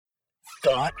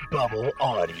Thought Bubble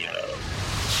Audio.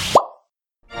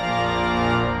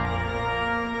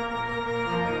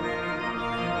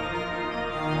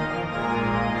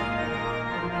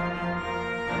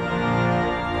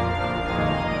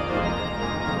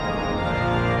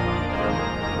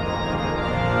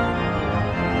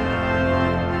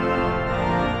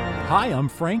 Hi, I'm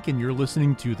Frank, and you're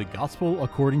listening to The Gospel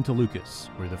According to Lucas,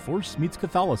 where the Force meets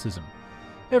Catholicism.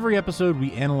 Every episode,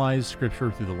 we analyze Scripture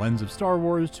through the lens of Star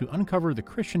Wars to uncover the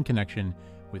Christian connection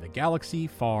with a galaxy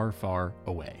far, far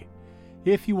away.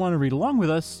 If you want to read along with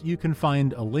us, you can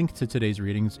find a link to today's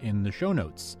readings in the show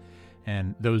notes,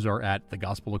 and those are at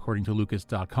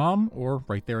thegospelaccordingtolucas.com or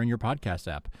right there in your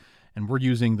podcast app. And we're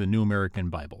using the New American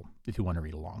Bible if you want to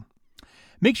read along.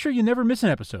 Make sure you never miss an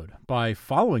episode by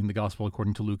following The Gospel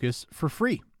According to Lucas for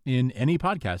free in any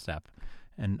podcast app.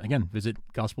 And again, visit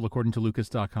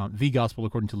gospelaccordingtolucas.com,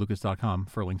 thegospelaccordingtolucas.com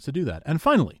for links to do that. And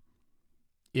finally,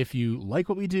 if you like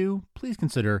what we do, please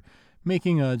consider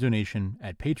making a donation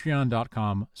at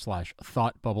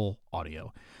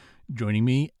patreon.com/thoughtbubbleaudio. Joining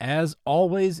me, as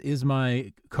always, is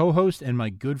my co-host and my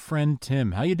good friend,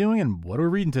 Tim. How you doing, and what are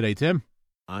we reading today, Tim?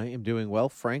 I am doing well,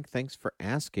 Frank. Thanks for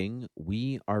asking.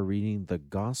 We are reading the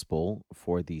Gospel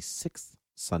for the 6th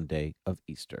Sunday of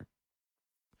Easter.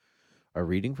 A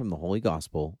reading from the Holy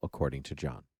Gospel according to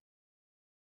John.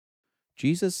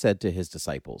 Jesus said to his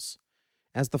disciples,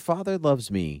 "As the Father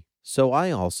loves me, so I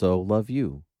also love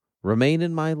you. Remain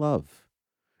in my love.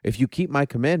 If you keep my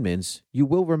commandments, you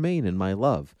will remain in my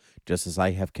love, just as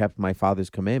I have kept my Father's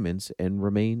commandments and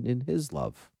remain in his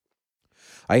love.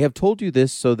 I have told you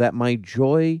this so that my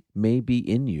joy may be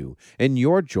in you, and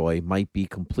your joy might be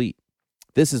complete.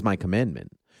 This is my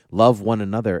commandment. Love one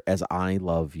another as I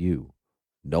love you.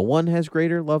 No one has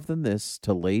greater love than this,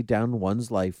 to lay down one's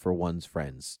life for one's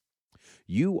friends.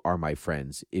 You are my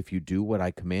friends if you do what I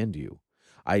command you.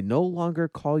 I no longer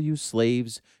call you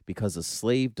slaves, because a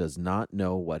slave does not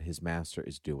know what his master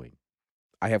is doing.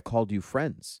 I have called you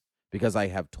friends, because I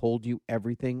have told you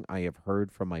everything I have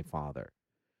heard from my Father.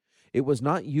 It was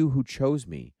not you who chose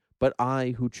me, but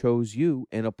I who chose you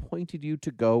and appointed you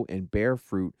to go and bear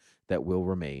fruit that will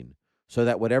remain, so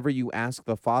that whatever you ask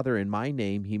the Father in my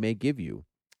name he may give you.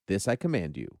 This I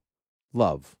command you,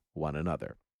 love one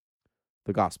another."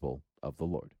 The Gospel of the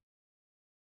Lord.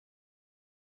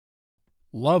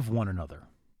 Love one another.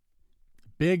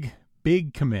 Big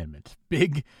commandment.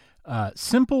 Big,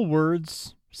 simple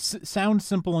words, sound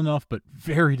simple enough, but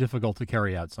very difficult to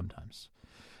carry out sometimes.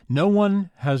 No one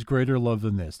has greater love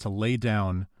than this, to lay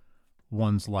down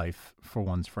one's life for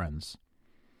one's friends.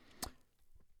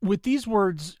 With these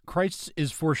words, Christ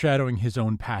is foreshadowing his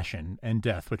own passion and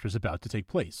death, which was about to take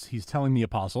place. He's telling the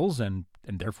apostles, and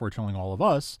therefore telling all of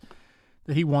us,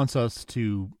 that he wants us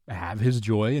to have his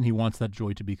joy, and he wants that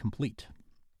joy to be complete.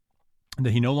 And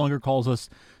that he no longer calls us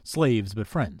slaves, but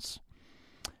friends.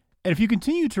 And if you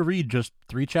continue to read just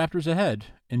 3 chapters ahead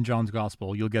in John's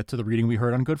Gospel, you'll get to the reading we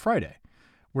heard on Good Friday,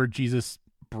 where Jesus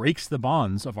breaks the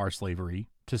bonds of our slavery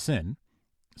to sin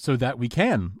so that we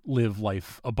can live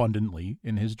life abundantly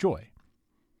in his joy.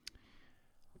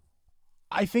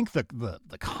 I think the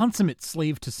consummate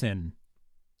slave to sin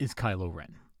is Kylo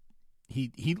Ren.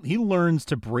 He learns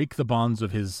to break the bonds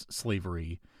of his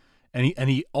slavery, and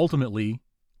he ultimately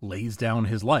lays down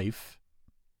his life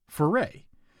for Rey.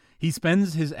 He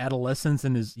spends his adolescence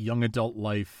and his young adult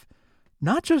life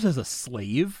not just as a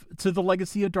slave to the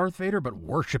legacy of Darth Vader, but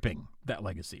worshiping that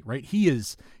legacy, right? He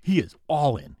is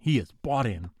all in. He is bought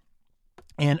in.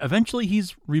 And eventually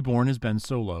he's reborn as Ben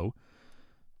Solo.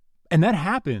 And that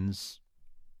happens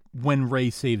when Rey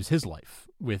saves his life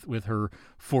with her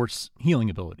Force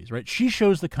healing abilities, right? She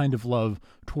shows the kind of love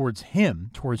towards him,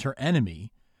 towards her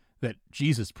enemy, that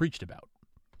Jesus preached about.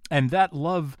 And that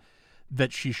love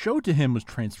that she showed to him was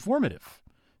transformative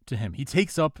to him. He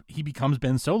becomes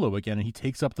Ben Solo again, and he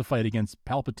takes up the fight against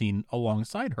Palpatine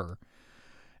alongside her.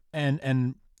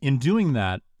 And in doing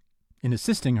that, in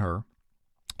assisting her,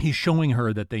 he's showing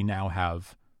her that they now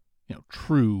have,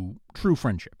 true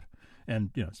friendship.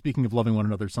 And, speaking of loving one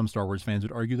another, some Star Wars fans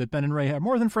would argue that Ben and Rey have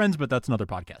more than friends, but that's another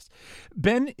podcast.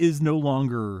 Ben is no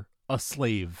longer a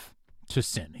slave to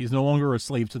sin. He's no longer a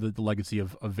slave to the legacy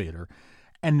of Vader.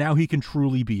 And now he can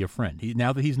truly be a friend.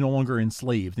 Now that he's no longer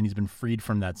enslaved and he's been freed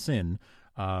from that sin,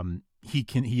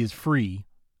 he is free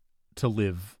to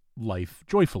live life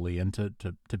joyfully and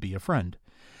to be a friend.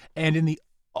 And in the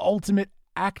ultimate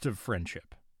act of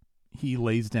friendship, he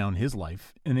lays down his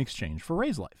life in exchange for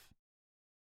Rey's life.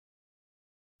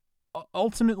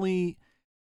 Ultimately,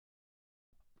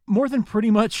 more than pretty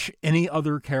much any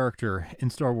other character in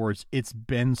Star Wars, it's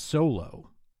Ben Solo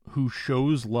who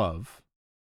shows love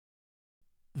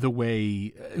the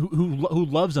way who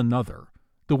loves another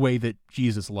the way that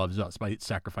Jesus loves us by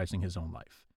sacrificing his own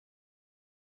life.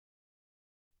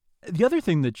 The other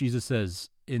thing that Jesus says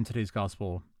in today's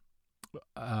gospel,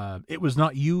 it was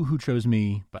not you who chose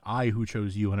me, but I who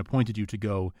chose you and appointed you to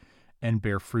go and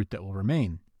bear fruit that will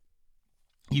remain.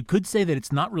 You could say that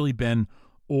it's not really Ben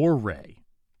or Ray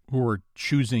who are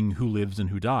choosing who lives and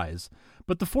who dies,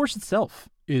 but the Force itself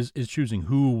is choosing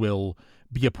who will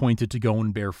be appointed to go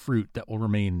and bear fruit that will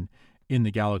remain in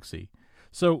the galaxy.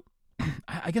 So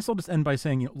I guess I'll just end by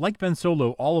saying, like Ben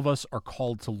Solo, all of us are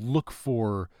called to look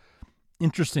for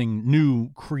interesting,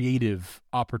 new, creative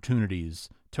opportunities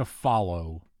to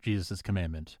follow Jesus'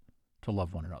 commandment to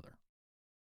love one another.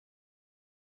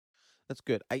 That's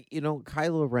good.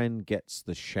 Kylo Ren gets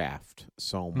the shaft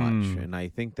so much, and I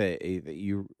think that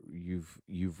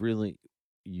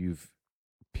you've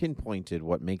pinpointed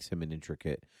what makes him an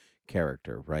intricate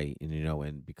character, right? And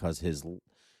and because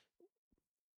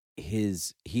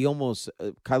he almost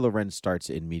Kylo Ren starts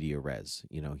in media res.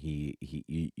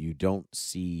 You don't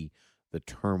see the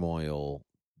turmoil,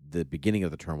 the beginning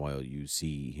of the turmoil. You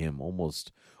see him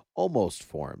almost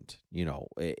formed,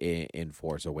 in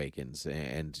Force Awakens,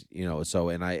 and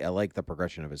I like the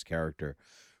progression of his character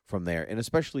from there, and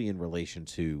especially in relation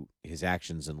to his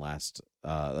actions in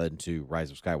into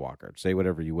Rise of Skywalker. Say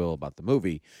whatever you will about the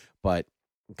movie, but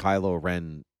Kylo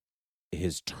Ren,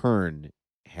 his turn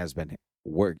has been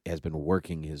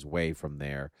working his way from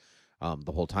there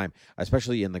the whole time.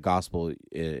 Especially in the gospel,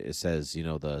 it says,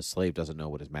 the slave doesn't know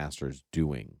what his master is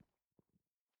doing.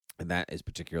 And that is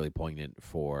particularly poignant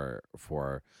for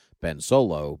Ben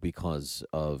Solo because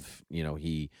of,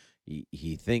 he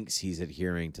thinks he's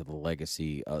adhering to the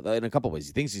legacy in a couple of ways.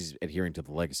 He thinks he's adhering to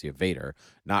the legacy of Vader,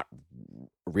 not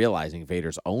realizing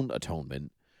Vader's own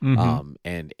atonement,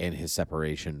 and his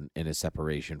separation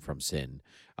from sin.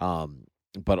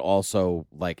 But also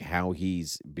like how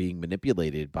he's being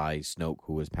manipulated by Snoke,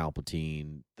 who is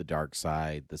Palpatine, the dark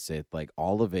side, the Sith, like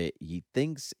all of it. He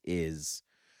thinks it's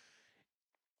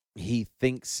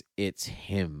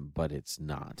him, but it's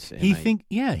not. And he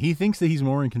thinks that he's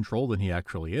more in control than he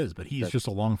actually is, but he's just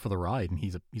along for the ride, and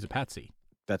he's a patsy.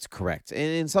 That's correct.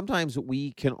 And sometimes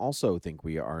we can also think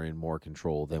we are in more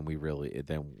control than we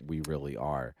really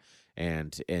are.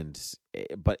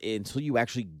 But until you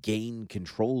actually gain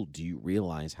control, do you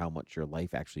realize how much your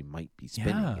life actually might be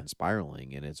spinning and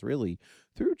spiraling? And it's really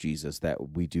through Jesus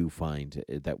that we do find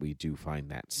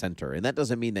that center. And that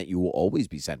doesn't mean that you will always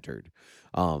be centered.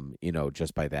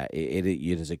 Just by that, it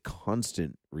is a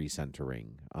constant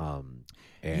recentering.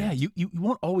 You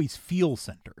won't always feel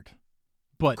centered,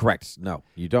 but correct. No,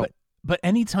 you don't. But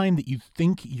anytime that you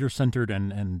think you're centered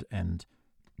and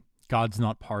God's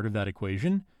not part of that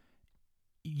equation,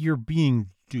 you're being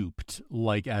duped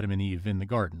like Adam and Eve in the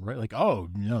garden, right? Like, oh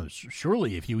no,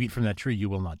 surely if you eat from that tree, you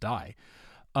will not die.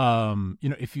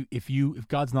 If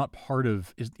God's not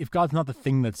if God's not the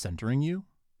thing that's centering you,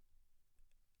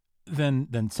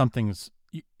 then something's,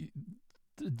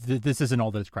 this isn't all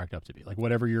that it's cracked up to be. Like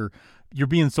whatever you're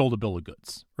being sold a bill of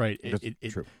goods, right?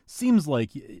 It seems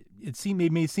like it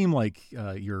may seem like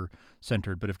you're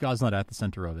centered, but if God's not at the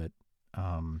center of it,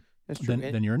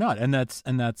 then you're not, and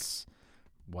that's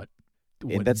what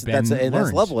that's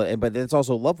love, but it's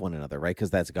also love one another, right?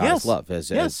 Because that's God's love, as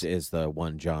the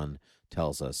 1 John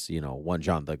tells us. 1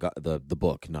 John, the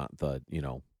book, not the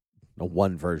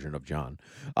one version of John.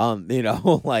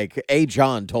 Like a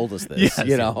John told us this. And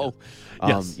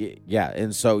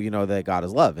so that God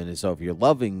is love, and so if you're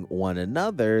loving one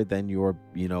another, then you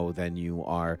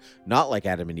are not like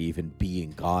Adam and Eve and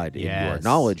being God in your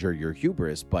knowledge or your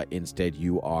hubris, but instead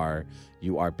you are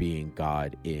being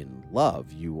God in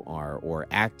love. You are or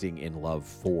acting in love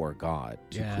for God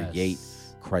to create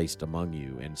Christ among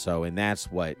you, and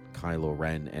that's what Kylo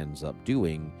Ren ends up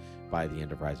doing by the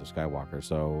end of Rise of Skywalker.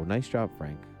 So nice job,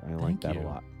 Frank. I like that a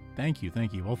lot. Thank you.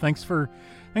 Well, thanks for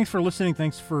listening.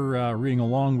 Thanks for reading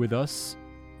along with us.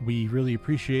 We really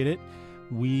appreciate it.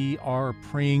 We are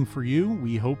praying for you.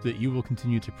 We hope that you will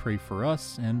continue to pray for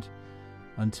us. And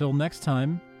until next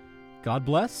time, God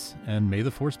bless, and may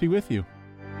the Force be with you.